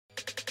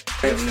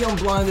Maybe I'm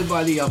blinded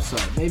by the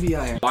upside. Maybe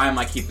I am. Why am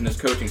I keeping this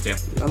coaching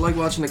staff? I like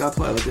watching the guy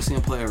play. I like to see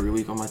him play every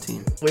week on my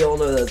team. We all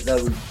know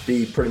that would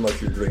be pretty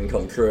much your dream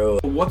come true.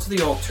 What's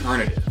the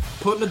alternative?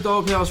 Put in the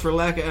doghouse for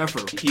lack of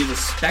effort. He's a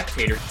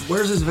spectator.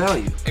 Where's his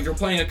value? If you're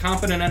playing a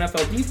competent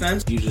NFL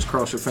defense, you just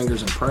cross your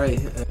fingers and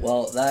pray.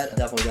 Well, that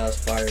definitely got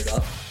us fired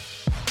up.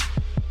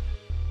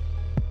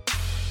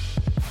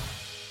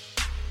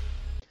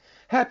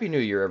 Happy New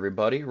Year,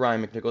 everybody.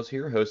 Ryan McNichols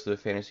here, host of the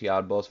Fantasy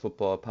Oddballs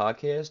Football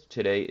Podcast.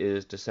 Today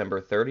is December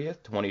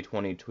 30th,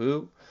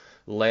 2022.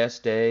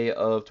 Last day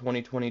of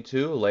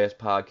 2022, last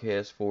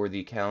podcast for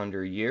the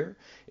calendar year.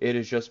 It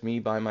is just me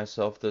by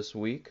myself this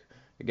week.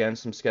 Again,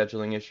 some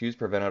scheduling issues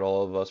prevented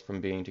all of us from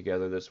being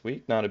together this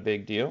week. Not a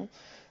big deal.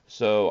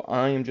 So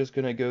I am just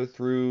going to go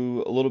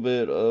through a little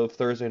bit of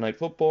Thursday Night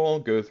Football,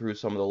 go through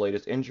some of the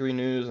latest injury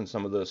news and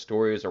some of the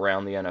stories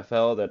around the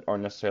NFL that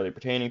aren't necessarily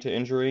pertaining to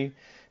injury.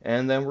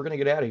 And then we're going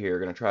to get out of here. We're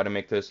going to try to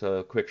make this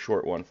a quick,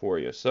 short one for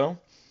you. So,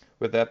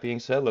 with that being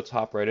said, let's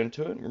hop right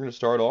into it. We're going to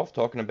start off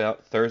talking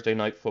about Thursday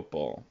Night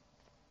Football.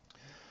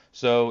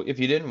 So, if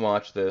you didn't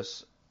watch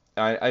this,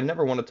 I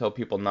never want to tell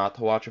people not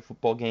to watch a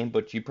football game,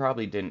 but you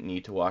probably didn't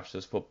need to watch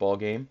this football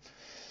game,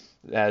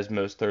 as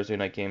most Thursday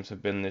night games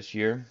have been this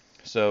year.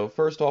 So,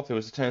 first off, it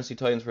was the Tennessee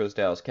Titans versus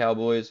Dallas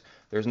Cowboys.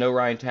 There's no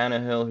Ryan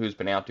Tannehill, who's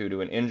been out due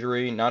to an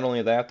injury. Not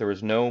only that, there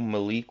was no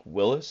Malik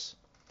Willis.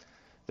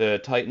 The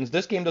Titans,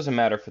 this game doesn't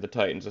matter for the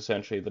Titans,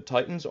 essentially. The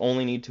Titans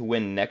only need to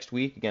win next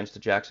week against the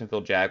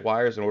Jacksonville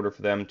Jaguars in order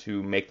for them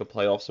to make the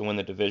playoffs and win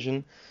the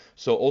division.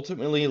 So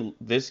ultimately,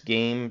 this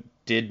game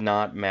did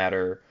not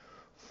matter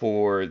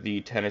for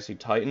the Tennessee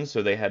Titans,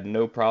 so they had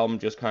no problem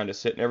just kind of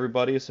sitting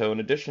everybody. So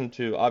in addition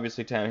to,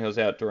 obviously, Tannehill's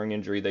out during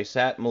injury, they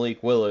sat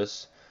Malik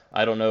Willis.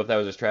 I don't know if that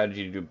was a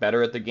strategy to do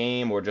better at the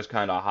game or just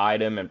kind of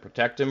hide him and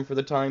protect him for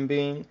the time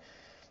being.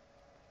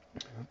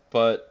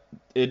 But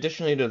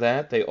additionally to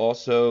that, they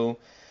also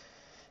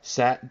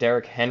sat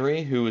Derrick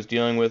Henry, who was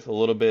dealing with a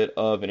little bit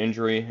of an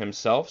injury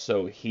himself,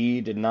 so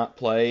he did not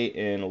play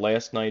in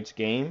last night's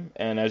game.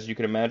 And as you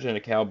can imagine, the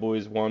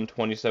Cowboys won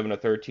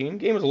 27-13.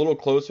 Game was a little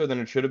closer than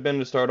it should have been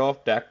to start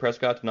off. Dak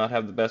Prescott did not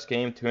have the best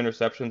game, 2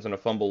 interceptions and a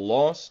fumble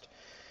lost.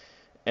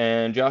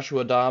 And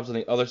Joshua Dobbs on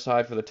the other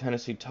side for the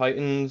Tennessee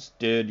Titans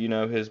did,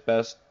 his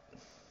best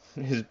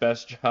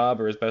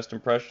job or his best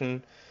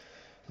impression.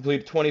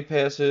 Completed 20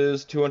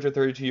 passes,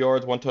 232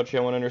 yards, 1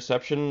 touchdown, 1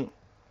 interception.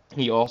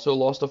 He also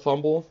lost a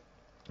fumble,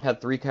 had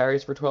 3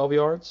 carries for 12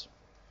 yards.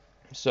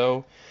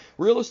 So,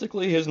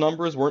 realistically, his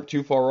numbers weren't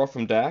too far off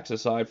from Dak's,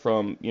 aside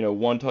from,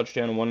 1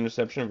 touchdown and 1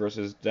 interception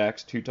versus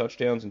Dak's 2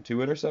 touchdowns and 2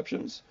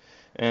 interceptions,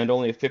 and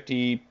only a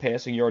 50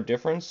 passing yard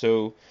difference.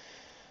 So,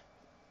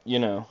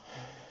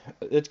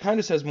 it kind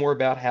of says more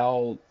about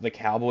how the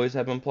Cowboys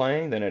have been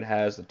playing than it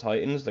has the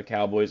Titans. The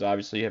Cowboys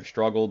obviously have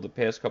struggled the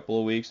past couple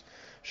of weeks,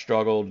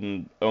 struggled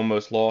and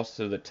almost lost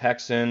to the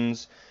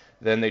Texans.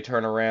 Then they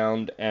turn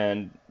around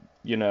and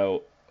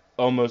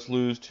almost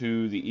lose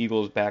to the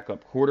Eagles'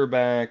 backup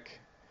quarterback.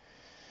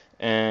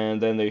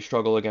 And then they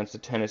struggle against the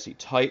Tennessee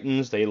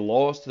Titans. They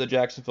lost to the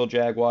Jacksonville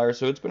Jaguars.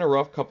 So it's been a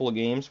rough couple of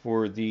games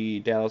for the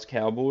Dallas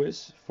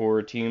Cowboys, for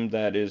a team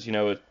that is,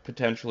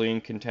 potentially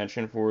in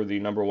contention for the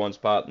number 1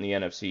 spot in the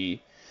NFC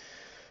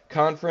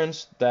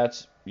conference.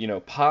 That's,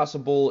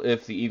 possible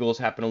if the Eagles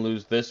happen to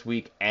lose this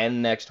week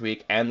and next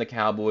week and the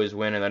Cowboys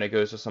win, and then it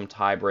goes to some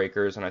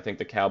tiebreakers, and I think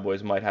the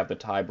Cowboys might have the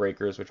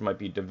tiebreakers, which might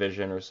be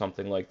division or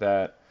something like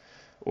that,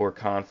 or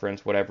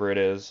conference, whatever it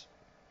is.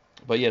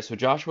 But yeah, so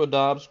Joshua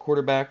Dobbs,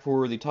 quarterback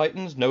for the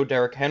Titans, no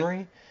Derrick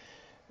Henry.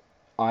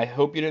 I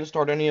hope you didn't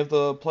start any of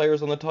the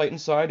players on the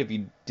Titans side. If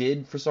you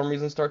did, for some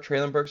reason, start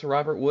Traylon Burks or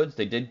Robert Woods,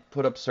 they did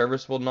put up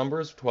serviceable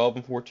numbers, 12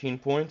 and 14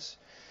 points.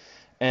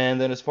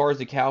 And then as far as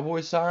the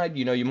Cowboys side,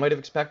 you might have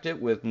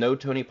expected with no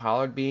Tony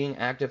Pollard being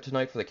active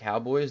tonight for the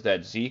Cowboys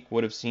that Zeke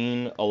would have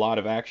seen a lot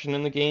of action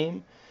in the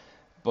game.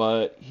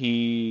 But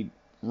he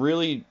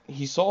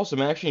saw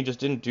some action, he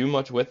just didn't do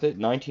much with it.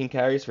 19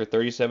 carries for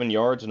 37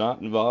 yards, not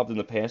involved in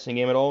the passing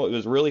game at all. It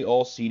was really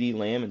all CeeDee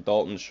Lamb and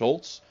Dalton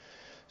Schultz.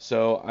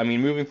 So,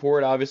 moving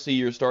forward, obviously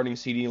you're starting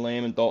CeeDee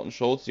Lamb and Dalton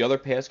Schultz. The other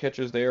pass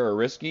catchers there are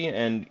risky,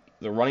 and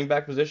the running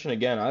back position,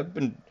 again, I've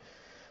been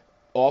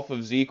off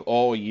of Zeke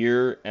all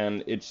year,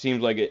 and it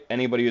seems like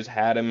anybody who's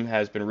had him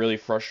has been really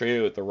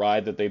frustrated with the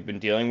ride that they've been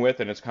dealing with,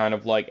 and it's kind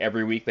of like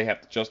every week they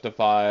have to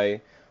justify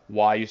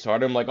why you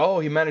started him. Like, oh,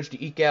 he managed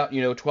to eke out,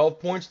 12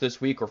 points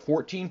this week or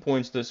 14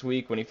 points this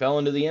week when he fell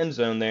into the end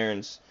zone there, and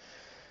it's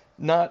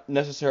not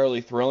necessarily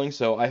thrilling.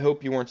 So I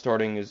hope you weren't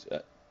starting if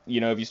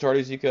you started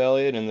Ezekiel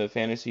Elliott in the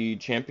fantasy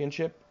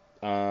championship,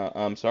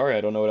 I'm sorry,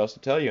 I don't know what else to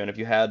tell you. And if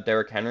you had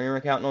Derrick Henry and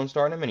were counting on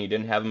starting him and you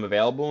didn't have him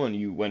available and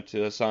you went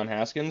to Hassan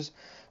Haskins,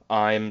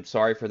 I'm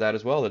sorry for that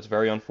as well. That's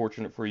very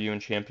unfortunate for you in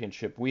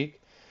championship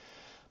week.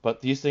 But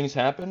these things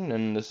happen,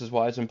 and this is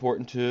why it's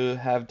important to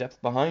have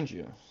depth behind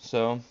you.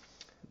 So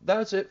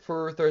that's it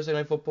for Thursday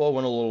Night Football.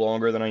 Went a little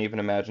longer than I even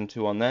imagined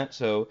to on that.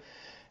 So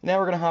now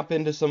we're going to hop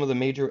into some of the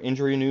major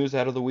injury news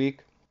out of the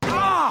week.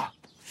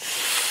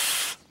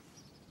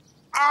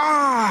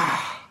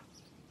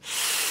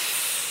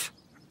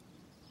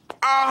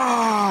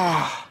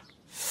 I'm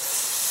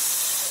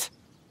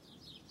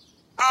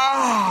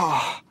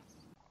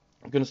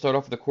going to start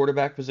off with the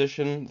quarterback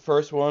position.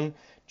 First one,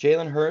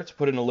 Jalen Hurts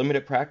put in a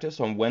limited practice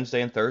on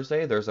Wednesday and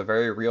Thursday. There's a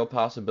very real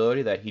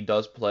possibility that he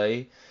does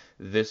play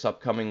this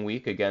upcoming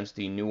week against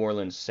the New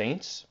Orleans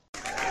Saints.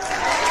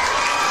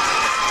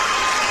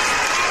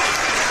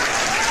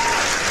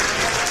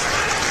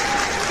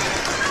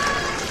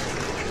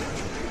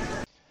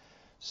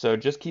 So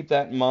just keep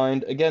that in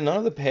mind. Again, none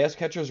of the pass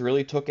catchers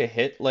really took a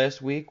hit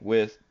last week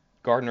with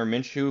Gardner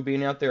Minshew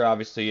being out there.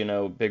 Obviously,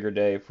 bigger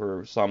day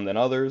for some than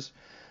others.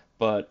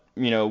 But,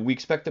 we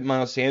expected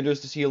Miles Sanders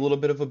to see a little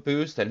bit of a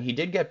boost, and he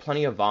did get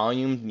plenty of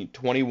volume,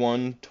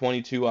 21,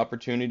 22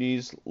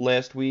 opportunities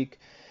last week.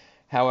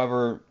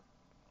 However,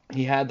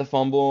 he had the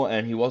fumble,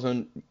 and he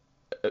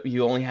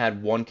only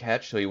had one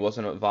catch, so he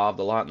wasn't involved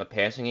a lot in the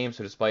passing game.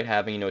 So despite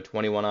having,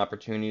 21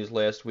 opportunities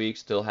last week,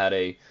 still had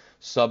a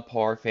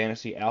subpar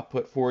fantasy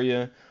output for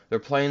you. They're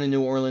playing the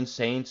New Orleans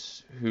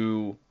Saints,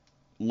 who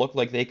look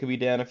like they could be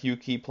down a few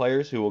key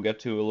players, who we'll get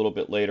to a little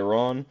bit later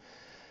on.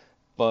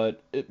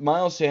 But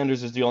Miles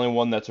Sanders is the only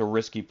one that's a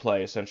risky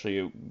play,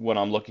 essentially, when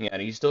I'm looking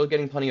at it. He's still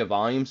getting plenty of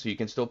volume, so you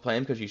can still play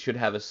him because he should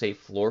have a safe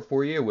floor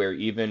for you, where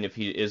even if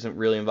he isn't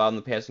really involved in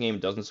the passing game,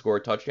 doesn't score a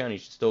touchdown, he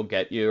should still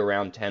get you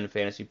around 10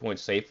 fantasy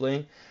points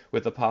safely,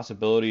 with the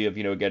possibility of,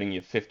 getting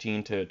you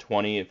 15 to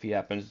 20 if he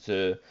happens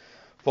to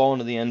fall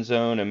into the end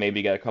zone and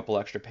maybe get a couple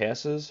extra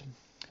passes.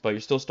 But you're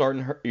still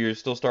starting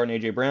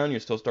A.J. Brown, you're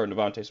still starting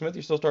Devontae Smith,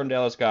 you're still starting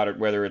Dallas Goedert,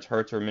 whether it's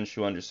Hurts or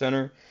Minshew under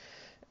center.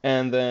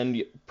 And then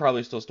you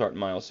probably still start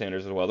Miles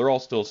Sanders as well. They're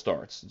all still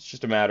starts. It's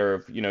just a matter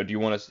of, do you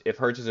want to, if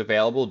Hurts is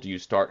available, do you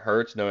start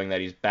Hurts knowing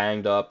that he's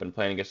banged up and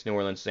playing against New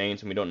Orleans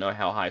Saints and we don't know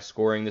how high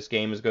scoring this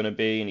game is going to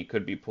be and he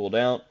could be pulled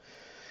out?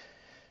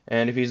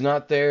 And if he's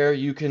not there,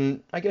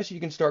 I guess you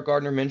can start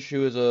Gardner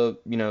Minshew as a,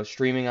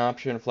 streaming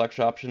option, a flex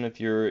option if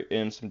you're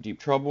in some deep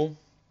trouble.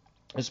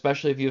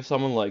 Especially if you have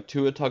someone like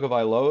Tua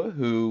Tagovailoa,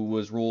 who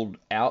was ruled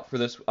out for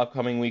this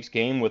upcoming week's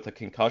game with a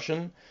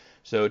concussion.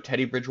 So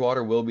Teddy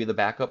Bridgewater will be the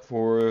backup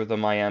for the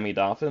Miami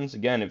Dolphins.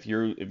 Again, if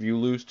you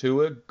lose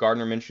Tua,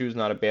 Gardner Minshew is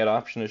not a bad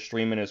option to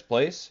stream in his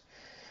place.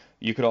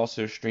 You could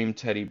also stream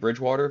Teddy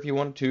Bridgewater if you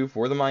wanted to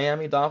for the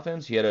Miami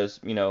Dolphins. He had a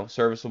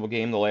serviceable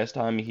game the last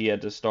time he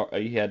had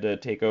to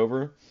take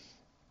over.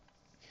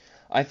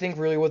 I think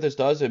really what this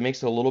does, it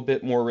makes it a little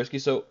bit more risky.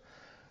 So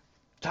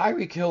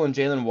Tyreek Hill and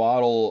Jalen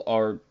Waddle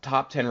are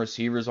top 10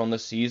 receivers on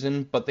this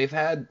season, but they've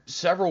had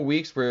several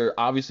weeks where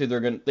obviously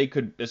they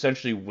could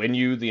essentially win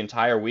you the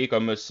entire week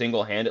almost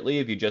single-handedly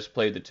if you just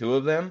played the two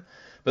of them.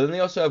 But then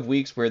they also have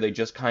weeks where they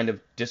just kind of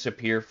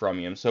disappear from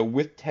you. So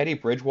with Teddy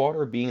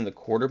Bridgewater being the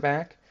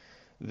quarterback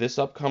this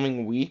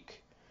upcoming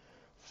week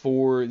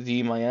for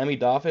the Miami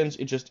Dolphins,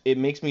 it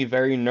makes me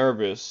very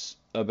nervous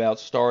about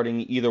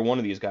starting either one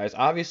of these guys.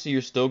 Obviously,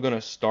 you're still going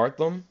to start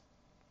them.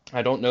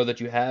 I don't know that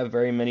you have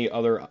very many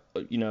other,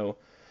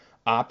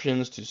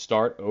 options to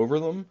start over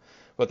them,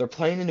 but they're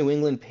playing the New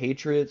England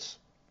Patriots.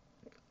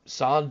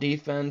 Solid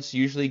defense,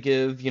 usually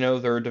give,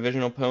 their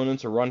divisional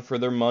opponents a run for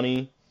their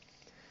money.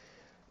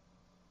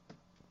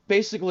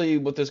 Basically,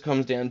 what this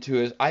comes down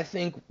to is I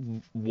think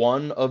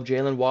one of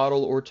Jalen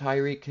Waddle or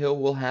Tyreek Hill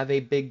will have a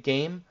big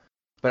game,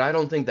 but I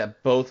don't think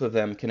that both of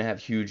them can have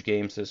huge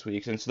games this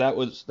week. And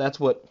so that's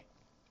what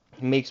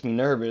makes me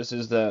nervous,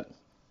 is that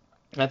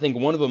I think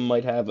one of them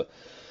might have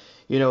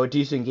a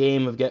decent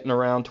game of getting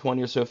around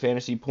 20 or so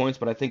fantasy points,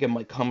 but I think it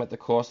might come at the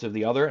cost of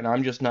the other, and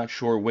I'm just not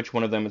sure which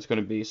one of them it's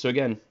going to be. So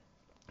again,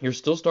 you're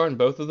still starting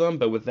both of them,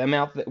 but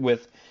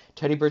with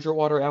Teddy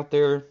Bridgewater out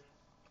there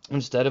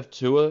instead of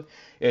Tua,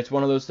 it's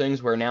one of those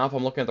things where now if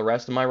I'm looking at the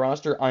rest of my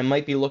roster, I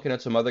might be looking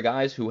at some other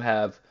guys who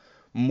have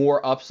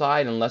more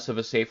upside and less of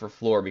a safer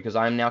floor, because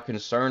I'm now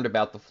concerned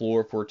about the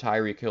floor for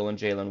Tyreek Hill and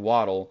Jalen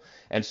Waddle,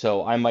 and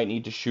so I might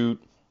need to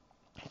shoot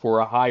for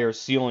a higher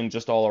ceiling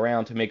just all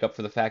around to make up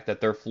for the fact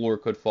that their floor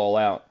could fall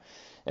out.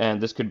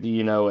 And this could be,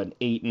 an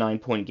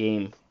 8-9 point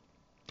game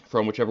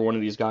from whichever one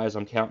of these guys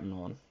I'm counting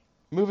on.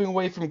 Moving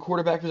away from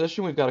quarterback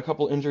position, we've got a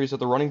couple injuries at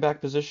the running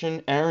back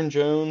position. Aaron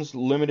Jones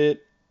limited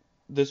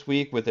this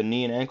week with a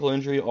knee and ankle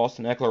injury.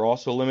 Austin Eckler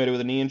also limited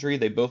with a knee injury.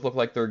 They both look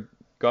like they're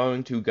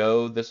going to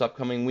go this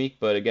upcoming week,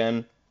 but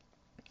again,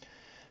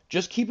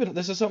 this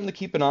is something to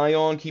keep an eye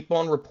on. Keep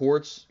on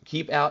reports.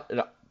 Keep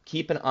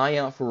an eye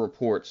out for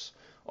reports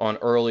on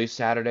early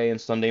Saturday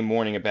and Sunday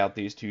morning about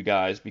these two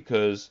guys,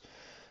 because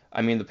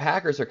the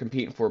Packers are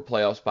competing for a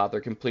playoff spot.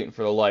 They're competing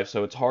for their life,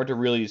 so it's hard to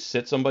really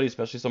sit somebody,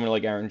 especially somebody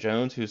like Aaron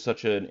Jones, who's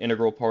such an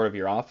integral part of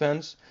your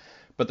offense.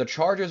 But the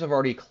Chargers have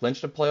already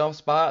clinched a playoff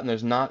spot, and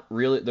there's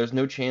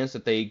no chance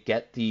that they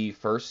get the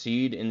first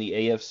seed in the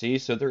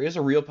AFC, so there is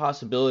a real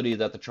possibility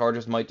that the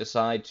Chargers might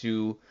decide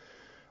to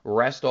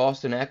rest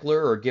Austin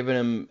Eckler or giving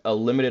him a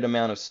limited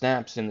amount of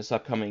snaps in this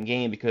upcoming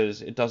game,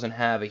 because it doesn't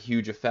have a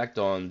huge effect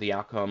on the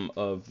outcome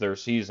of their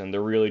season. They're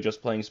really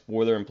just playing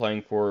spoiler and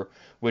playing for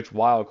which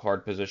wild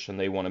card position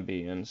they want to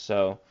be in.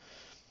 So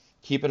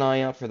keep an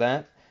eye out for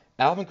that.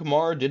 Alvin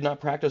Kamara did not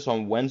practice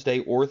on Wednesday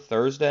or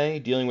Thursday,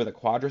 dealing with a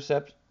quad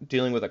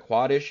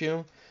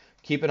issue.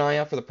 keep an eye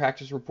out for the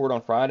practice report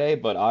on Friday,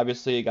 but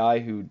obviously a guy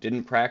who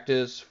didn't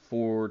practice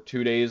for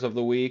 2 days of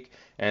the week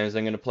and is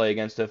then going to play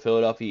against the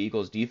Philadelphia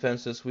Eagles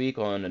defense this week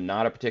on a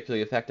not a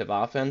particularly effective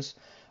offense.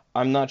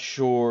 I'm not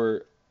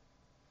sure.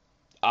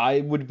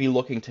 I would be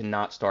looking to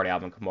not start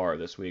Alvin Kamara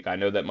this week. I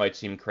know that might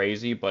seem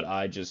crazy, but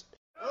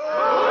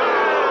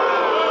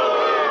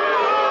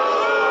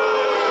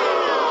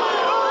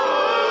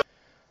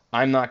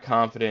I'm not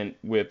confident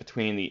with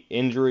between the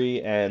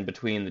injury and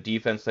between the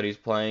defense that he's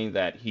playing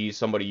that he's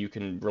somebody you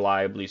can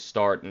reliably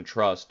start and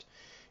trust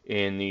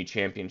in the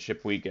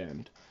championship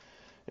weekend.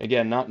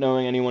 Again, not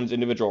knowing anyone's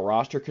individual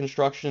roster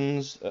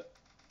constructions,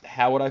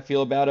 how would I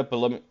feel about it?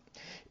 But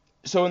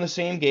so in the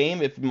same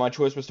game, if my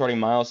choice was starting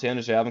Miles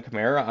Sanders or Alvin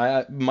Kamara,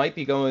 I might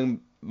be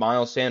going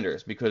Miles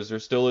Sanders because there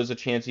still is a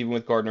chance, even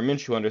with Gardner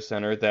Minshew under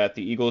center, that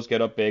the Eagles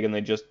get up big and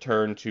they just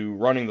turn to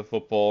running the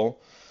football,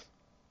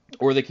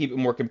 or they keep it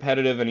more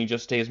competitive and he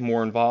just stays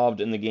more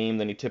involved in the game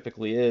than he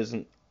typically is.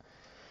 And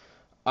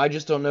I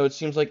just don't know. It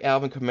seems like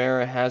Alvin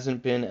Kamara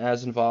hasn't been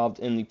as involved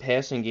in the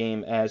passing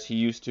game as he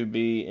used to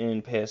be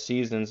in past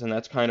seasons, and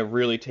that's kind of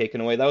really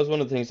taken away. That was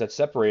one of the things that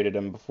separated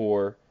him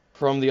before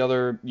from the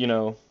other,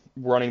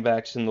 running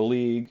backs in the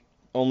league.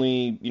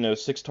 Only,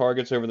 6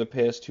 targets over the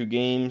past 2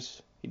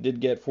 games. He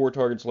did get 4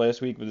 targets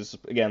last week, but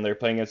again, they're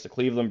playing against the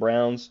Cleveland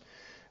Browns.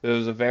 It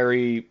was a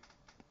very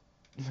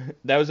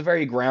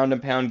ground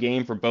and pound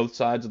game for both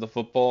sides of the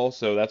football,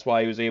 so that's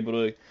why he was able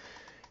to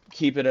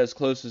keep it as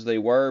close as they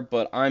were.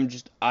 But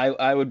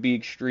I would be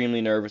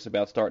extremely nervous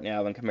about starting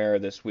Alvin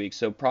Kamara this week.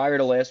 So prior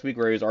to last week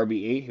where he was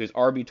RB8, he was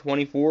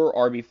RB24,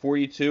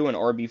 RB42, and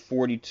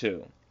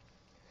RB42.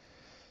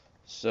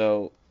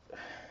 So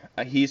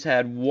he's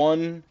had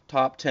one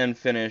top 10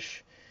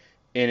 finish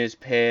in his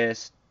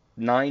past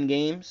 9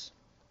 games.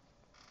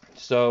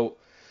 So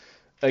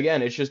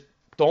again, it's just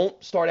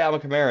don't start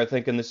Alvin Kamara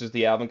thinking this is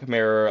the Alvin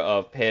Kamara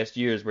of past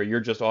years where you're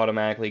just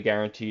automatically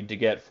guaranteed to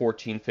get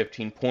 14,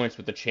 15 points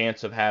with the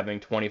chance of having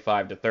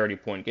 25 to 30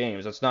 point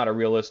games. That's not a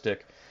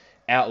realistic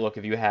outlook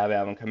if you have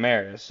Alvin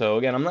Kamara. So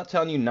again, I'm not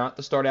telling you not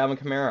to start Alvin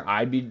Kamara.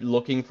 I'd be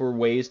looking for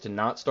ways to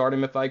not start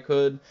him if I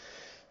could.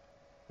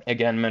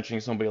 Again,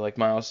 mentioning somebody like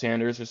Miles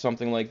Sanders or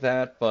something like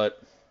that.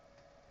 But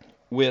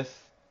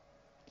with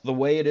the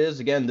way it is,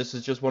 again, this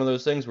is just one of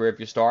those things where if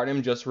you start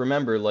him, just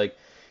remember,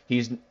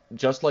 he's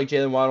just like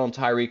Jalen Waddle and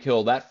Tyreek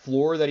Hill. That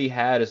floor that he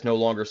had is no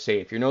longer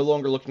safe. You're no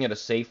longer looking at a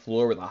safe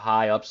floor with a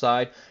high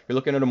upside. You're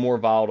looking at a more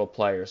volatile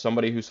player,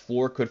 somebody whose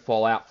floor could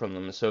fall out from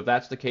them. So if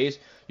that's the case,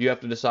 you have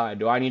to decide,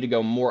 do I need to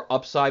go more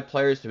upside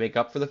players to make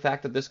up for the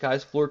fact that this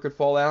guy's floor could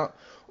fall out?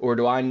 Or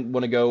do I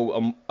want to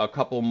go a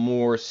couple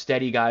more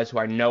steady guys who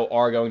I know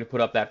are going to put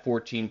up that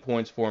 14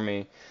 points for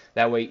me?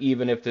 That way,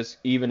 even if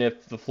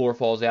the floor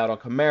falls out on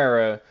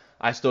Kamara,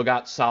 I still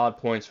got solid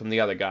points from the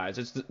other guys.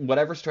 It's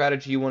whatever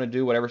strategy you want to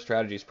do, whatever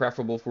strategy is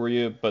preferable for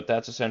you, but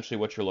that's essentially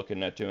what you're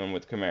looking at doing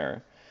with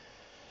Kamara.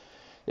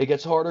 It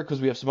gets harder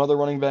because we have some other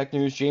running back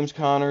news. James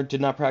Conner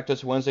did not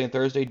practice Wednesday and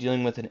Thursday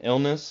dealing with an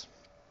illness.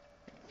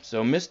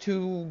 So missed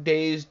 2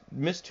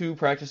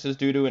 practices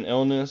due to an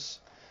illness.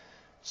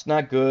 It's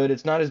not good.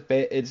 It's not as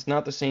bad. It's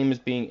not the same as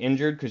being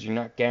injured because you're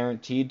not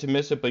guaranteed to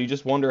miss it, but you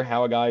just wonder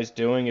how a guy's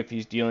doing if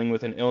he's dealing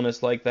with an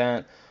illness like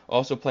that.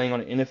 Also playing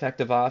on an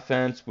ineffective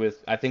offense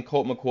with, I think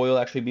Colt McCoy will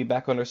actually be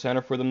back under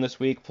center for them this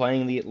week,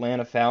 playing the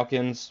Atlanta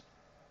Falcons.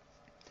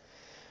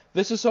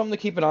 This is something to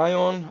keep an eye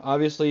on.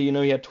 Obviously,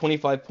 he had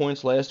 25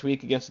 points last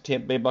week against the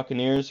Tampa Bay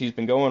Buccaneers. He's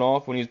been going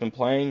off when he's been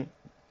playing.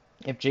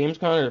 If James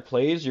Conner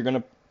plays, you're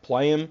going to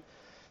play him.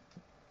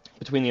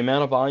 Between the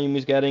amount of volume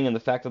he's getting and the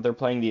fact that they're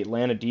playing the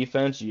Atlanta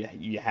defense,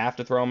 you have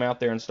to throw him out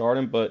there and start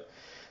him. But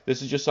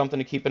this is just something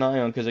to keep an eye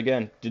on because,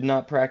 again, did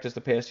not practice the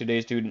past 2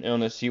 days due to an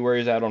illness. See where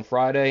he's at on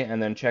Friday,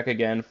 and then check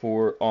again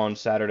on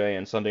Saturday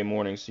and Sunday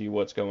morning, see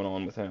what's going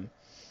on with him.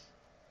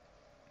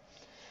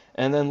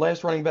 And then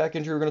last running back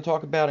injury we're going to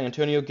talk about,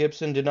 Antonio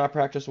Gibson did not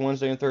practice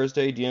Wednesday and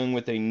Thursday, dealing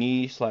with a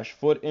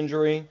knee/foot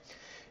injury.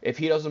 If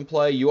he doesn't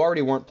play, you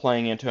already weren't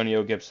playing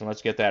Antonio Gibson.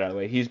 Let's get that out of the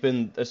way. He's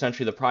been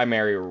essentially the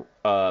primary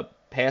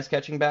pass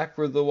catching back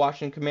for the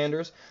Washington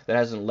Commanders. That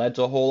hasn't led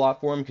to a whole lot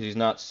for him because he's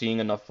not seeing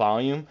enough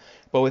volume.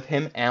 But with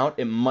him out,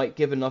 it might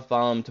give enough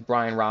volume to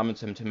Brian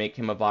Robinson to make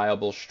him a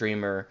viable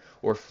streamer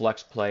or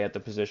flex play at the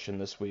position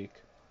this week.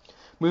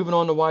 Moving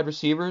on to wide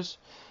receivers.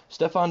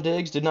 Stephon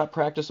Diggs did not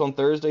practice on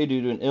Thursday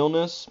due to an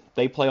illness.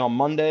 They play on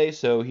Monday,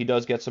 so he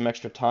does get some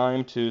extra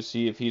time to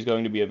see if he's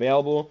going to be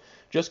available.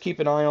 Just keep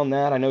an eye on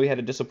that. I know he had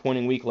a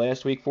disappointing week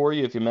last week for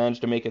you. If you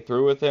managed to make it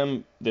through with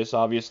him, this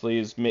obviously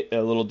is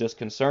a little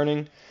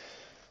disconcerting.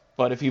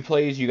 But if he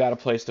plays, you got to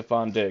play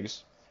Stephon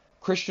Diggs.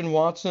 Christian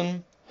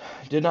Watson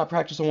did not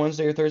practice on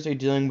Wednesday or Thursday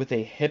dealing with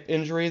a hip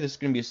injury. This is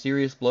going to be a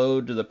serious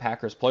blow to the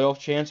Packers' playoff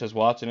chance as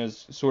Watson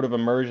has sort of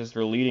emerged as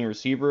their leading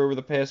receiver over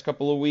the past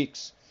couple of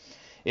weeks.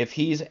 If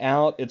he's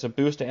out, it's a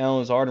boost to Allen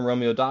Lazard and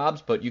Romeo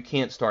Doubs, but you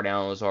can't start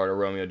Allen Lazard or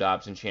Romeo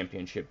Doubs in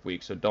championship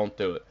week, so don't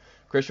do it.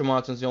 Christian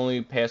Watson's the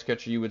only pass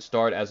catcher you would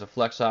start as a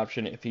flex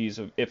option if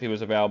he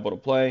was available to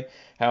play.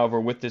 However,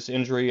 with this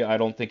injury, I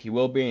don't think he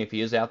will be. And if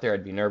he is out there,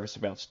 I'd be nervous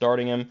about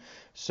starting him.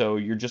 So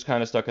you're just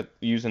kind of stuck at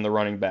using the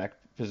running back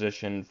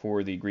position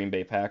for the Green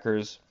Bay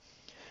Packers.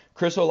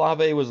 Chris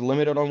Olave was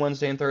limited on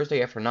Wednesday and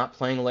Thursday after not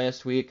playing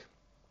last week.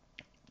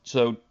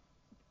 So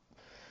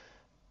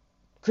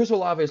Chris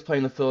Olave is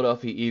playing the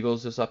Philadelphia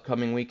Eagles this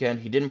upcoming weekend.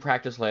 He didn't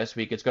practice last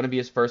week. It's going to be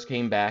his first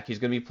game back. He's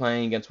going to be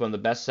playing against one of the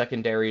best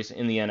secondaries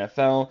in the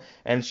NFL,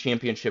 and it's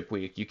championship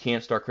week. You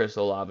can't start Chris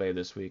Olave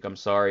this week. I'm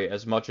sorry.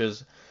 As much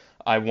as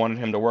I wanted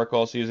him to work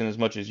all season, as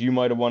much as you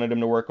might have wanted him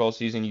to work all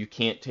season, you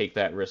can't take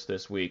that risk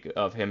this week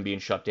of him being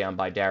shut down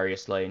by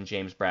Darius Slay and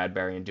James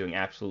Bradbury and doing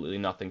absolutely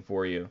nothing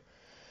for you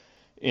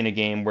in a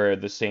game where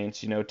the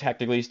Saints,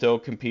 technically still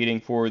competing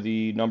for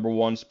the number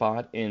one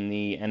spot in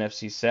the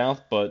NFC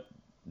South, but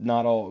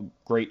not a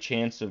great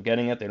chance of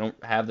getting it. They don't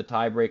have the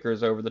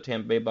tiebreakers over the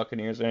Tampa Bay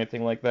Buccaneers or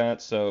anything like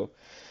that, so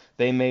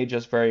they may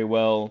just very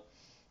well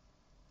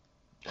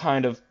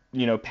kind of,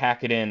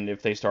 pack it in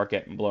if they start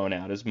getting blown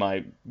out is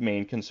my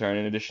main concern,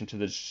 in addition to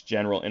the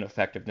general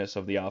ineffectiveness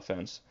of the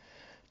offense.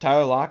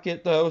 Tyler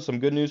Lockett, though, some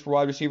good news for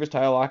wide receivers.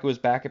 Tyler Lockett was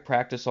back at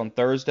practice on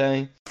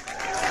Thursday.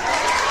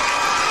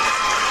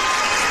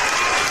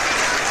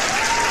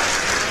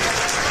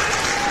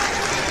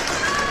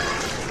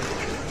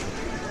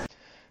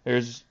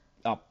 There's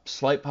a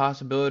slight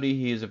possibility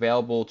he is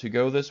available to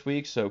go this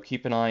week, so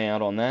keep an eye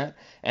out on that.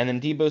 And then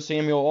Deebo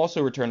Samuel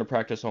also returned to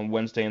practice on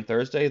Wednesday and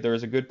Thursday. There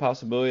is a good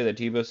possibility that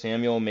Deebo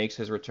Samuel makes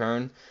his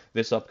return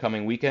this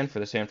upcoming weekend for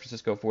the San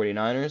Francisco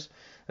 49ers.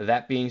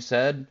 That being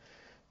said,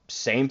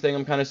 same thing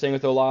I'm kind of saying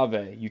with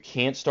Olave. You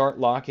can't start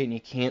Lockett and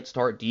you can't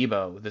start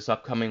Deebo this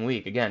upcoming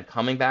week. Again,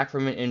 coming back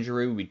from an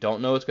injury, we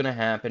don't know what's going to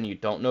happen. You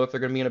don't know if they're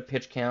going to be in a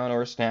pitch count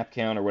or a snap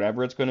count or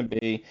whatever it's going to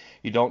be.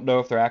 You don't know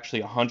if they're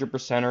actually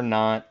 100% or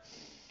not.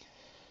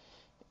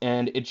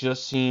 And it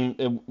just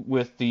seemed,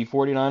 with the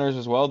 49ers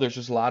as well, there's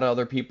just a lot of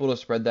other people to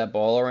spread that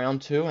ball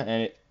around to.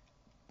 And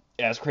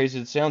as crazy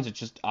as it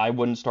sounds, I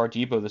wouldn't start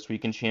Deebo this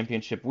week in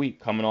championship week,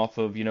 coming off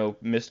of,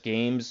 missed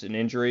games and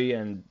injury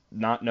and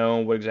not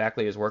knowing what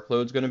exactly his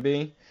workload's going to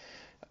be.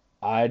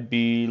 I'd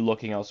be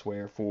looking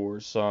elsewhere for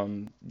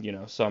some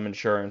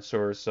insurance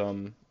or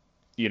some,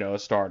 a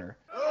starter.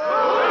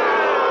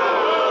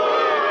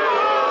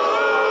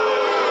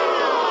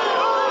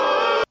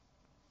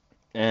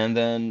 And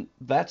then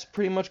that's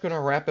pretty much going to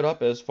wrap it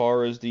up as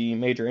far as the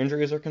major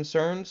injuries are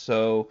concerned.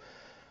 So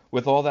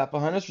with all that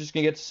behind us, we're just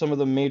going to get to some of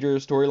the major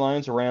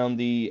storylines around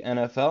the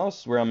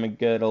NFL, where I'm going to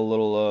get a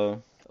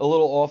little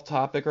off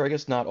topic, or I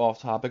guess not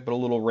off topic, but a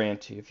little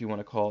ranty, if you want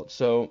to call it.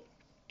 So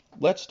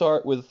let's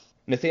start with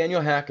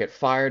Nathaniel Hackett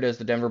fired as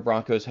the Denver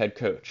Broncos head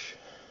coach.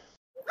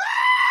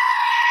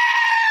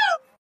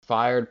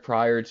 Fired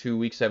prior to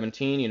week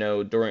 17,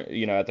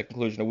 during, at the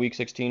conclusion of week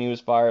 16, he was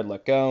fired,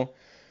 let go.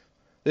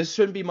 This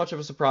shouldn't be much of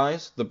a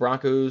surprise. The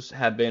Broncos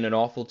have been an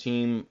awful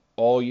team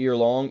all year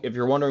long. If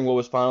you're wondering what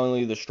was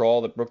finally the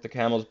straw that broke the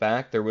camel's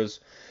back, there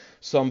was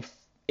some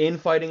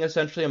infighting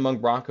essentially among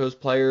Broncos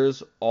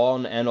players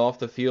on and off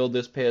the field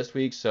this past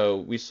week. So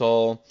we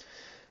saw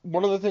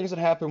one of the things that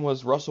happened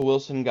was Russell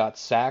Wilson got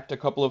sacked a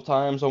couple of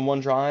times on one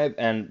drive,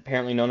 and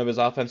apparently none of his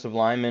offensive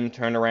linemen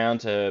turned around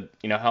to,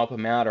 help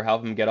him out or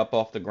help him get up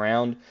off the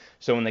ground.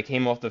 So when they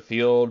came off the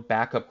field,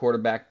 backup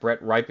quarterback Brett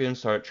Rypien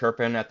started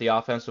chirping at the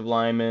offensive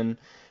lineman.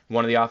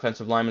 One of the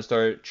offensive linemen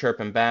started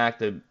chirping back.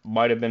 There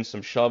might have been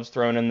some shoves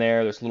thrown in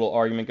there. There's a little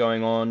argument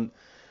going on.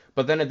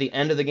 But then at the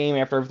end of the game,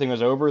 after everything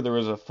was over, there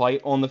was a fight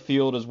on the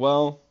field as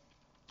well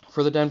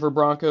for the Denver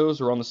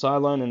Broncos, or on the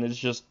sideline, and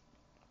it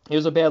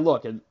was a bad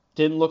look. It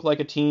didn't look like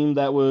a team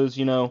that was,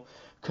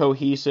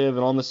 cohesive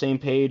and on the same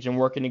page and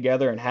working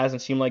together, and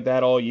hasn't seemed like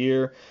that all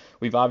year.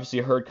 We've obviously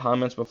heard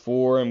comments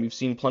before, and we've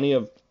seen plenty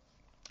of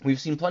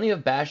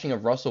bashing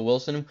of Russell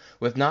Wilson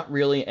with not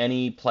really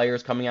any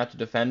players coming out to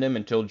defend him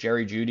until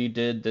Jerry Jeudy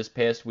did this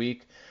past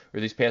week, or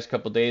these past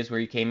couple of days,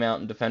 where he came out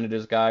and defended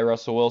his guy,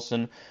 Russell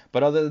Wilson.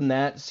 But other than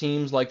that, it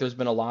seems like there's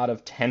been a lot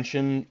of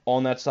tension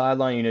on that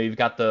sideline. You've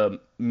got the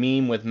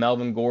meme with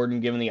Melvin Gordon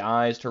giving the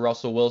eyes to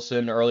Russell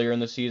Wilson earlier in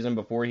the season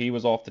before he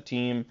was off the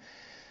team.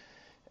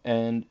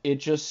 And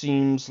it just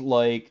seems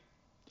like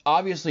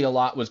obviously a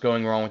lot was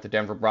going wrong with the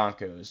Denver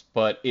Broncos,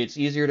 but it's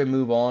easier to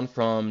move on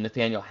from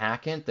Nathaniel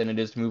Hackett than it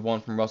is to move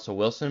on from Russell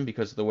Wilson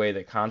because of the way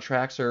that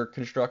contracts are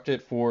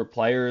constructed for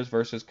players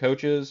versus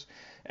coaches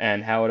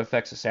and how it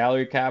affects the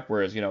salary cap,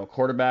 whereas, a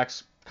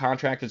quarterback's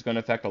contract is going to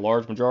affect a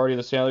large majority of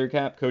the salary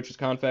cap. Coaches'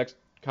 contracts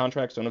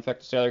don't affect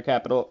the salary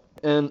cap at all.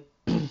 And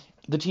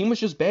the team was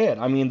just bad.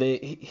 I mean,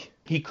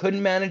 he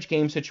couldn't manage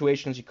game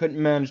situations. He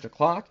couldn't manage the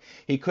clock.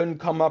 He couldn't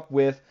come up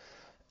with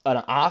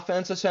an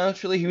offense,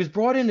 essentially. He was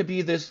brought in to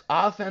be this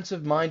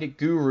offensive-minded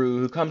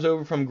guru who comes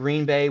over from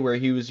Green Bay, where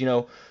he was,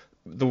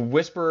 the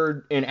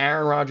whisper in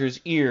Aaron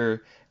Rodgers'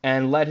 ear,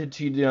 and led it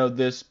to,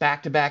 this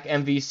back-to-back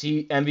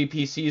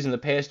MVP season the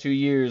past 2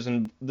 years,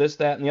 and this,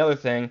 that, and the other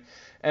thing.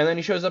 And then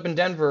he shows up in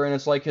Denver, and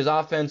it's like his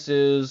offense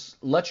is,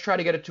 let's try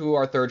to get it to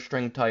our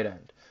third-string tight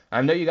end.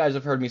 I know you guys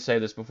have heard me say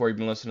this before you've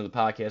been listening to the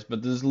podcast,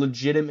 but this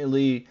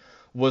legitimately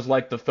was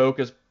like the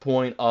focus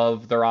point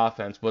of their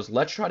offense was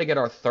let's try to get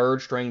our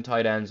third string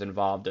tight ends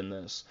involved in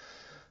this.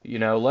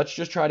 Let's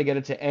just try to get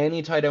it to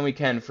any tight end we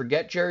can.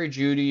 Forget Jerry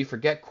Jeudy,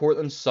 forget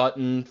Cortland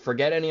Sutton,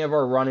 forget any of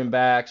our running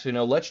backs.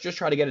 Let's just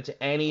try to get it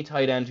to any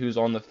tight end who's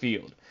on the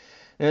field.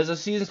 And as the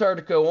season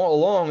started to go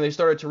along, they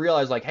started to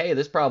realize, like, hey,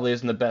 this probably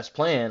isn't the best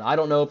plan. I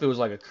don't know if it was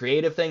like a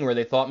creative thing where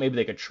they thought maybe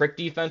they could trick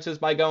defenses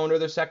by going to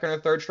their second or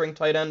third string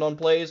tight end on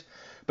plays,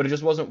 but it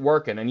just wasn't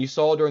working. And you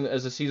saw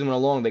as the season went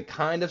along, they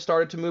kind of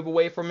started to move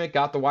away from it,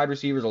 got the wide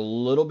receivers a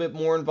little bit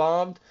more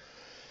involved,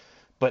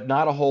 but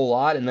not a whole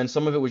lot. And then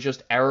some of it was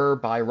just error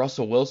by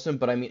Russell Wilson.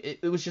 But I mean,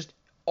 it was just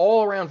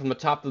all around from the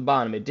top to the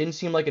bottom. It didn't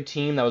seem like a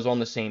team that was on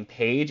the same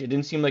page. It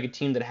didn't seem like a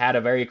team that had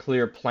a very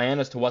clear plan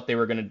as to what they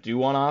were going to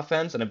do on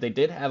offense. And if they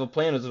did have a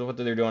plan as to what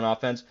they were doing on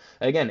offense,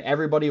 again,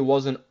 everybody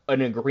wasn't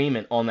in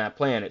agreement on that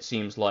plan, it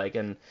seems like.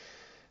 And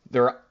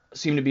there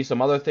seem to be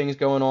some other things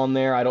going on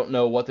there. I don't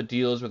know what the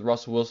deal is with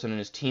Russell Wilson and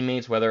his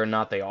teammates, whether or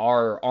not they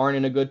are or aren't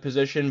in a good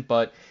position.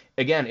 But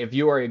again, if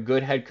you are a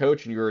good head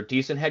coach and you're a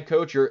decent head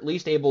coach, you're at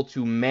least able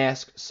to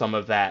mask some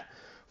of that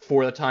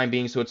for the time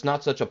being, so it's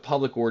not such a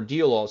public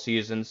ordeal all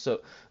season.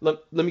 So let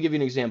me give you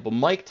an example.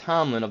 Mike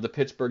Tomlin of the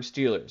Pittsburgh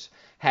Steelers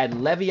had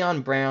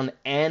Le'Veon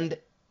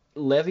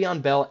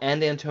Bell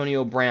and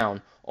Antonio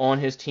Brown on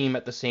his team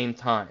at the same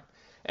time.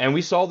 And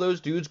we saw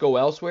those dudes go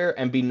elsewhere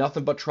and be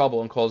nothing but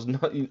trouble and cause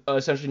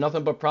essentially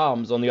nothing but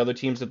problems on the other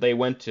teams that they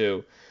went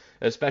to,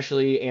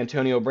 especially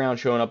Antonio Brown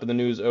showing up in the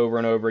news over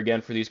and over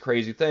again for these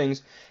crazy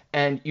things.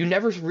 And you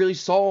never really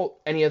saw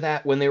any of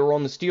that when they were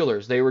on the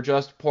Steelers. They were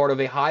just part of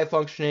a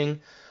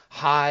high-functioning,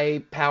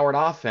 high-powered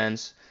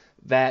offense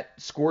that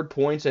scored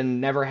points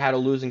and never had a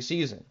losing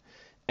season.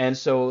 And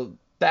so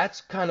that's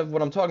kind of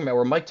what I'm talking about,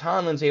 where Mike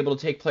Tomlin's able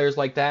to take players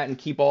like that and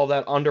keep all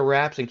that under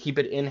wraps and keep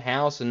it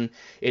in-house, and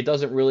it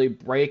doesn't really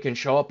break and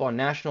show up on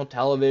national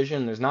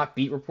television. There's not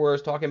beat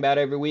reporters talking about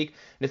it every week.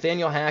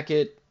 Nathaniel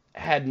Hackett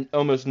had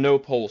almost no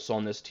pulse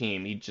on this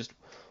team. He just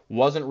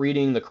wasn't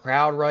reading the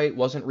crowd right,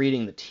 wasn't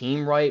reading the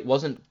team right,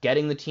 wasn't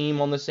getting the team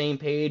on the same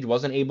page,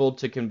 wasn't able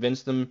to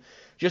convince them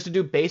just to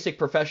do basic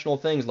professional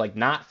things like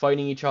not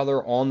fighting each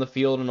other on the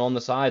field and on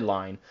the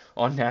sideline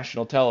on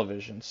national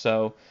television.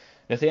 So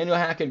Nathaniel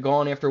Hackett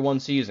gone after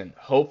one season.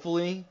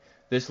 Hopefully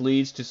this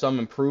leads to some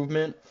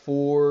improvement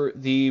for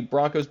the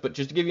Broncos, but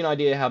just to give you an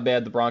idea how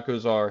bad the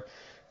Broncos are,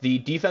 the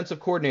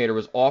defensive coordinator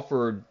was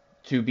offered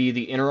to be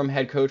the interim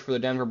head coach for the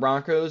Denver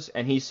Broncos,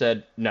 and he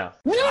said no.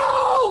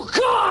 No,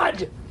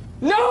 God!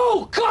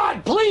 No,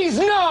 God, please,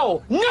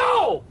 no!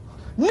 No!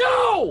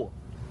 No!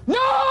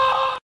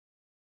 No!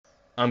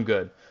 I'm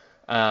good.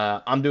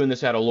 I'm doing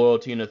this out of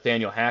loyalty to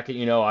Nathaniel Hackett.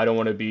 I don't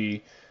want to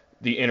be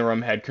the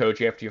interim head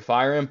coach after you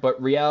fire him,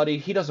 but reality,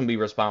 he doesn't be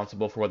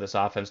responsible for what this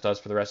offense does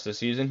for the rest of the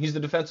season. He's the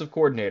defensive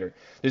coordinator.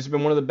 This has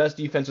been one of the best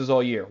defenses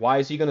all year. Why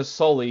is he going to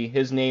sully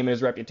his name and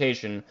his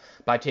reputation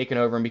by taking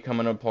over and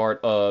becoming a part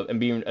of and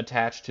being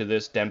attached to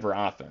this Denver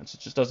offense?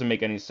 It just doesn't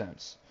make any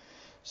sense.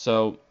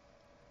 So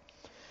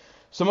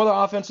some other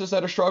offenses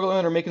that are struggling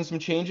and are making some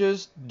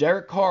changes.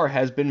 Derek Carr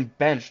has been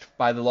benched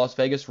by the Las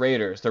Vegas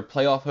Raiders. Their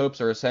playoff hopes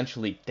are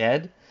essentially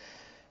dead,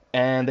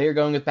 and they are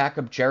going with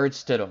backup Jared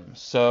Stidham.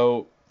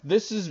 So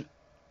this is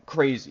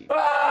crazy.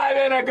 I'm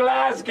in a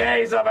glass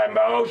case of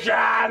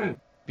emotion!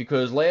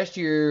 Because last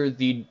year,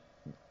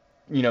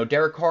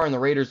 Derek Carr and the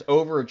Raiders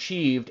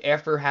overachieved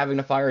after having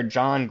to fire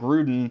John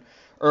Gruden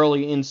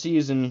early in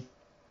season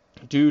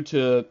due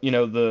to,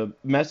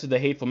 the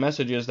hateful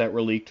messages that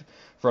were leaked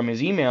from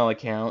his email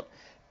account.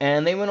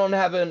 And they went on to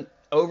have an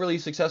overly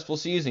successful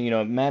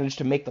season, managed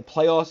to make the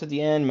playoffs at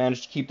the end,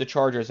 managed to keep the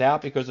Chargers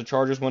out because the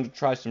Chargers wanted to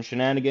try some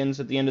shenanigans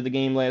at the end of the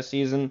game last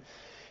season,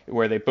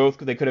 where they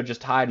could have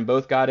just tied and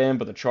both got in,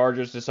 but the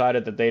Chargers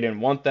decided that they didn't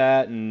want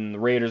that, and the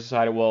Raiders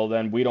decided, well,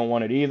 then we don't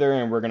want it either,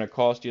 and we're going to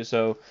cost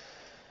you.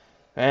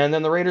 And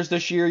then the Raiders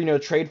this year,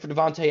 trade for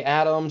Davante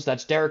Adams.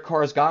 That's Derek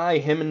Carr's guy.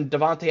 Him and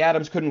Davante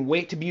Adams couldn't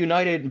wait to be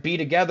united and be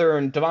together,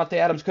 and Davante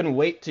Adams couldn't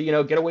wait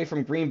to, get away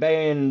from Green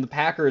Bay and the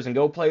Packers and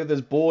go play with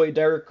his boy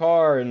Derek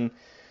Carr. And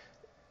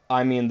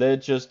I mean,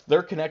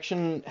 their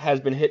connection has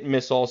been hit and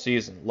miss all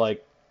season.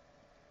 Like,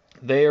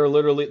 they are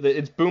literally,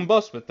 it's boom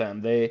bust with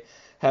them. They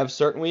have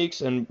certain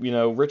weeks, and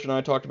Rich and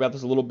I talked about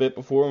this a little bit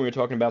before when we were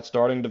talking about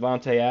starting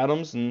Davante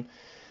Adams, and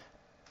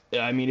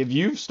I mean, if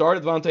you've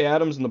started Davante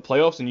Adams in the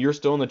playoffs and you're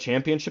still in the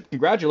championship,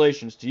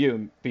 congratulations to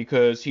you,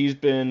 because he's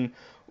been,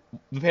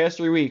 the past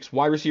 3 weeks,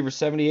 wide receiver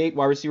 78,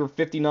 wide receiver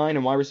 59,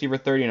 and wide receiver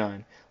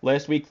 39.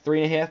 Last week,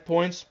 3.5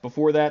 points.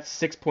 Before that,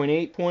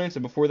 6.8 points,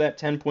 and before that,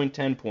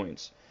 10.10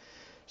 points.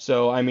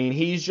 So, I mean,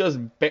 he's just,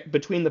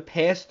 between the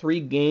past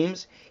 3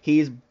 games,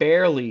 he's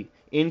barely,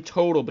 in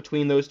total,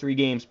 between those 3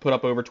 games, put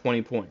up over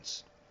 20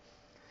 points.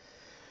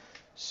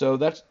 So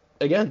that's,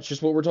 again, it's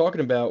just what we're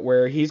talking about,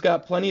 where he's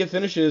got plenty of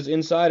finishes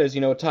inside as,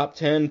 a top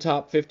 10,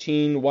 top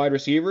 15 wide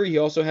receiver. He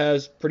also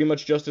has pretty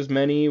much just as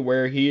many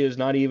where he is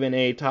not even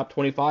a top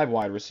 25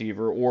 wide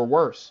receiver or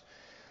worse.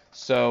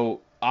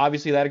 So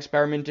obviously that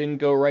experiment didn't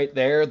go right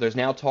there. There's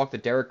now talk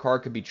that Derek Carr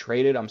could be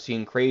traded. I'm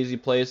seeing crazy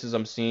places.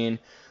 I'm seeing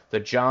the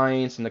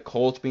Giants and the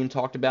Colts being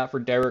talked about for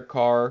Derek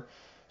Carr.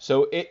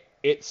 So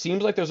it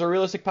seems like there's a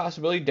realistic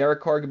possibility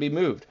Derek Carr could be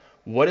moved.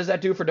 What does that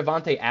do for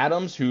Davante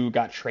Adams, who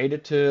got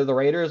traded to the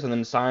Raiders and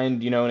then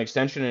signed, an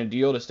extension and a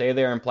deal to stay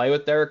there and play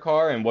with Derek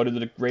Carr? And what do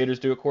the Raiders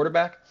do at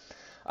quarterback?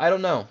 I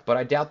don't know, but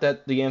I doubt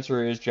that the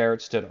answer is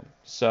Jarrett Stidham.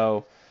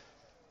 So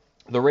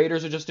the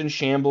Raiders are just in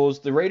shambles.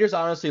 The Raiders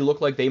honestly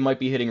look like they might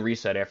be hitting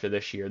reset after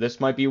this year. This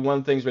might be one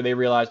of the things where they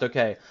realized,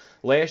 okay,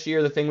 last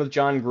year the thing with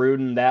John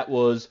Gruden, that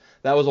was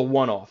a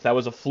one-off. That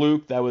was a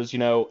fluke. That was,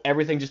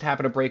 everything just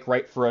happened to break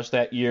right for us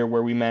that year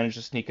where we managed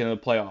to sneak into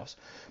the playoffs.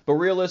 But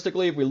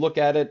realistically, if we look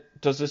at it,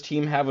 does this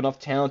team have enough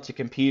talent to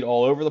compete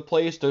all over the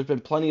place? There's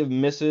been plenty of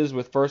misses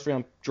with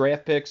first-round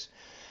draft picks.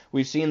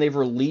 We've seen they've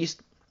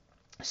released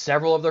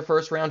several of their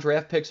first-round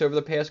draft picks over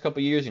the past couple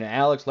of years,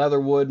 Alex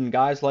Leatherwood and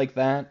guys like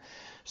that.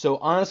 So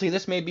honestly,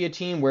 this may be a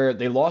team where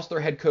they lost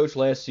their head coach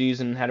last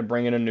season and had to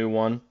bring in a new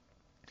one.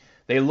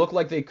 They look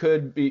like they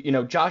could be,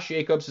 Josh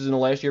Jacobs is in the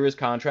last year of his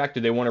contract.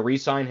 Do they want to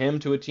re-sign him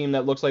to a team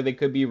that looks like they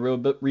could be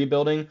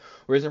rebuilding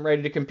or isn't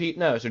ready to compete?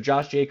 No. So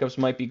Josh Jacobs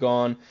might be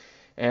gone.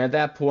 And at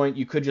that point,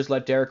 you could just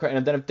let Derek Carr.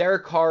 And then if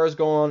Derek Carr is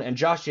gone and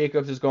Josh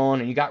Jacobs is gone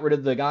and you got rid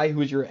of the guy who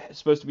was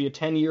supposed to be a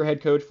 10-year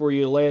head coach for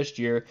you last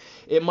year,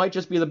 it might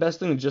just be the best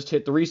thing to just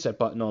hit the reset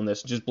button on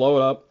this. Just blow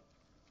it up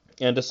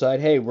and decide,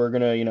 hey, we're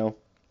going to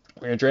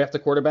draft the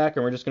quarterback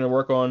and we're just going to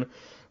work on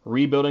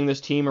rebuilding this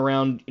team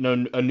around,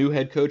 a new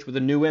head coach with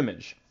a new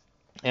image.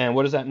 And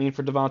what does that mean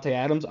for Davante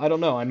Adams? I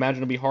don't know. I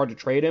imagine it'll be hard to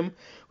trade him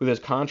with his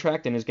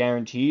contract and his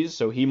guarantees,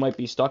 so he might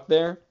be stuck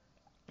there.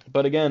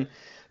 But again,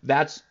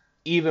 that's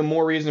even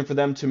more reason for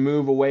them to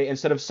move away.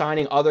 Instead of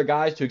signing other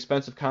guys to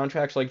expensive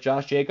contracts like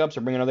Josh Jacobs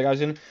or bringing other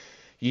guys in,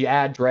 you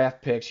add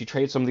draft picks, you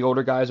trade some of the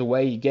older guys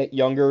away, you get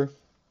younger,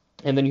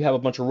 and then you have a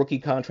bunch of rookie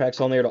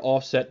contracts on there to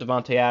offset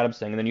Davante Adams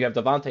thing. And then you have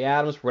Davante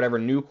Adams for whatever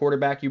new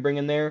quarterback you bring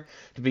in there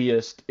to be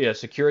a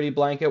security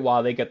blanket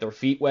while they get their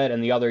feet wet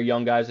and the other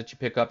young guys that you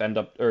pick up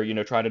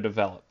try to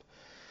develop.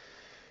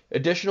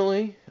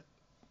 Additionally,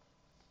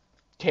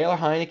 Taylor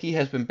Heineke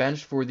has been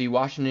benched for the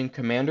Washington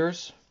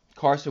Commanders.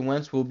 Carson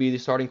Wentz will be the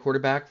starting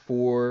quarterback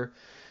for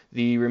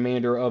the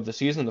remainder of the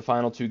season, the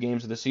final 2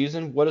 games of the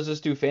season. What does this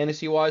do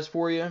fantasy-wise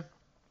for you?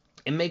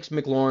 It makes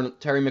Terry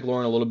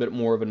McLaurin a little bit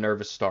more of a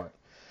nervous start.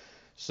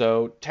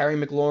 So Terry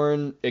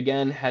McLaurin,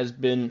 again, has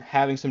been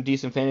having some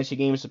decent fantasy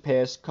games the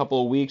past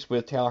couple of weeks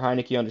with Taylor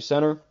Heineke under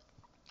center.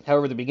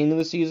 However, at the beginning of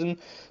the season,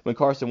 when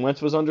Carson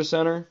Wentz was under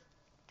center,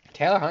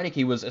 Taylor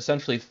Heineke was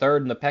essentially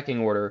third in the pecking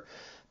order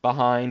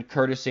behind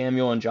Curtis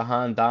Samuel and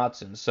Jahan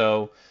Dotson.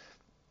 So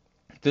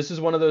this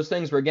is one of those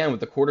things where, again, with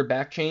the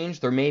quarterback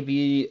change, there may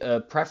be a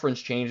preference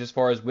change as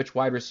far as which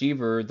wide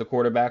receiver the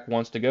quarterback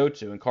wants to go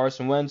to. And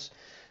Carson Wentz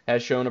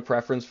has shown a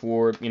preference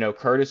for,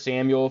 Curtis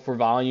Samuel for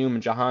volume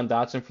and Jahan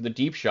Dotson for the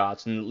deep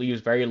shots, and it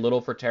leaves very little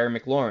for Terry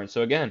McLaurin.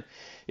 So again,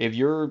 if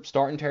you're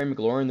starting Terry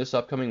McLaurin this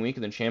upcoming week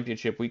in the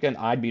championship weekend,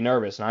 I'd be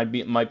nervous,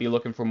 and might be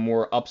looking for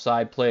more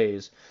upside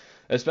plays,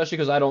 especially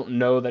because I don't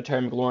know that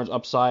Terry McLaurin's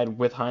upside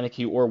with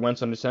Heineke or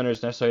Wentz under center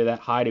is necessarily that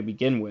high to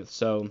begin with.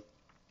 So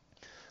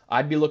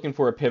I'd be looking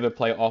for a pivot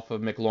play off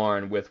of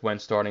McLaurin with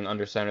Wentz starting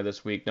under center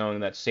this week, knowing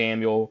that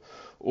Samuel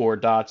or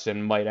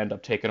Dotson might end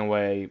up taking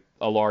away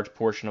a large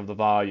portion of the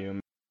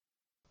volume.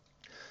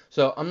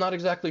 So I'm not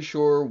exactly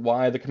sure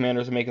why the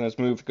Commanders are making this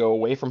move to go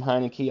away from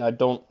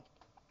Heineke.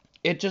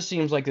 It just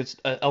seems like it's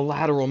a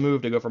lateral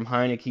move to go from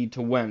Heineke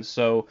to Wentz.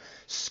 So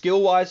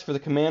skill-wise for the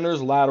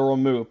Commanders, lateral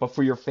move. But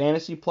for your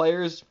fantasy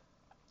players,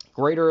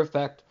 greater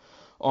effect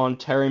on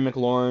Terry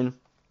McLaurin.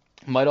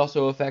 Might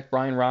also affect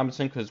Brian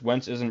Robinson because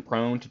Wentz isn't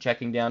prone to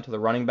checking down to the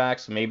running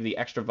backs. So maybe the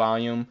extra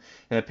volume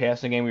in the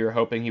passing game we were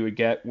hoping he would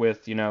get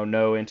with,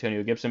 no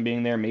Antonio Gibson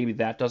being there. Maybe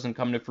that doesn't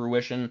come to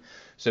fruition.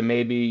 So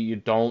maybe you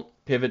don't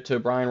pivot to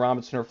Brian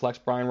Robinson or flex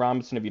Brian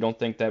Robinson if you don't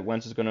think that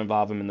Wentz is going to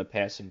involve him in the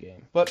passing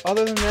game. But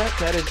other than that,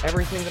 that is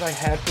everything that I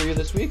had for you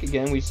this week.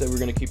 Again, we said we were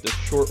going to keep this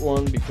short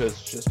one because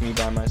it's just me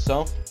by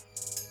myself.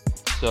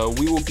 So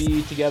we will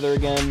be together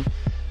again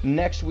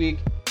next week.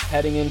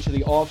 Heading into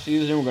the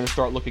offseason, we're going to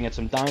start looking at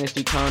some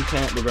Dynasty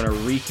content. We're going to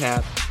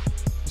recap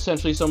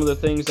essentially some of the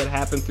things that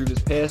happened through this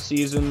past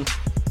season,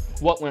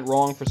 what went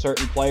wrong for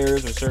certain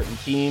players or certain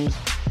teams,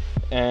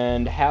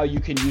 and how you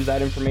can use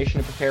that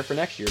information to prepare for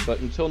next year. But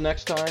until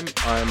next time,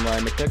 I'm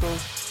Ryan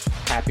McNichols.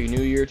 Happy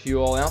New Year to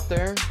you all out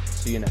there.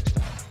 See you next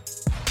time.